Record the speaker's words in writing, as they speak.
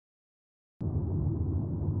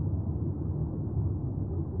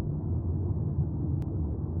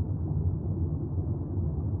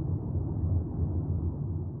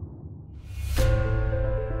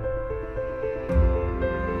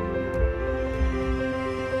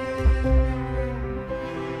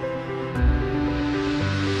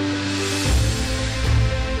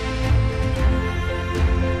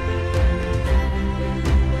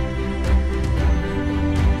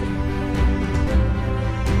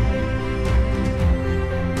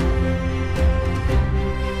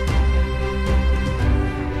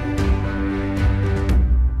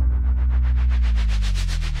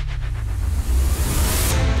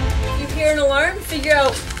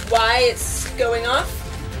going off,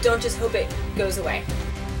 don't just hope it goes away.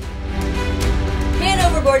 Man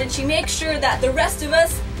overboard, and she makes sure that the rest of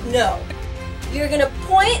us know. You're gonna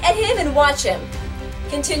point at him and watch him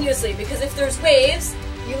continuously, because if there's waves,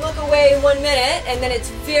 you look away 1 minute and then it's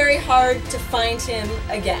very hard to find him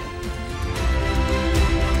again.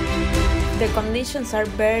 The conditions are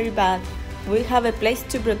very bad. We have a place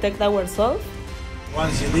to protect ourselves.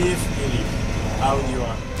 Once you leave, out you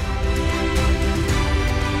are.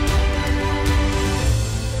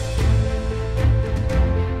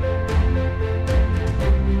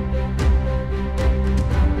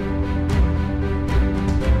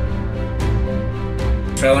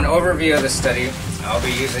 So an overview of the study, I'll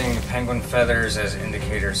be using penguin feathers as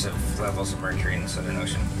indicators of levels of mercury in the Southern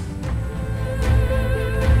Ocean.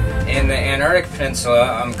 In the Antarctic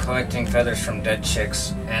Peninsula, I'm collecting feathers from dead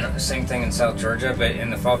chicks, and same thing in South Georgia, but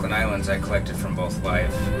in the Falkland Islands I collected from both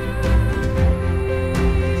live.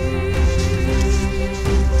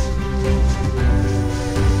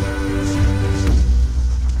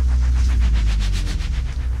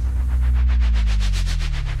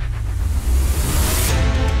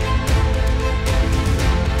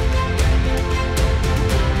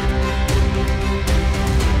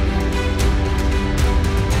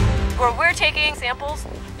 Where we're taking samples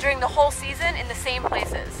during the whole season in the same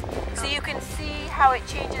places. So you can see how it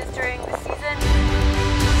changes during the season.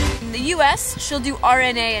 In the US, she'll do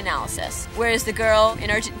RNA analysis, whereas the girl in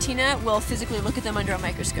Argentina will physically look at them under a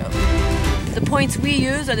microscope. The points we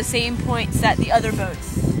use are the same points that the other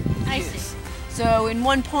boats use. So in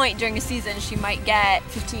one point during a season, she might get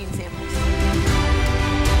 15 samples.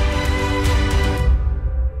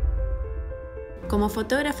 Como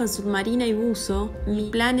fotógrafa submarina y buzo, mi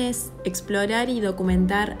plan es explorar y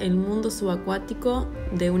documentar el mundo subacuático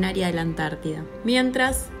de un área de la Antártida,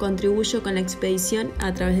 mientras contribuyo con la expedición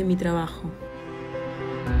a través de mi trabajo.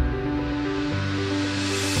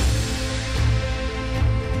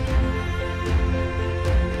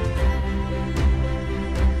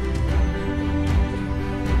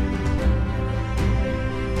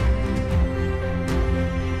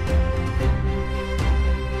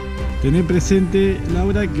 Tener presente,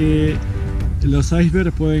 Laura, que los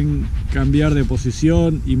icebergs pueden cambiar de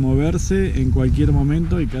posición y moverse en cualquier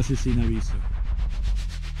momento y casi sin aviso.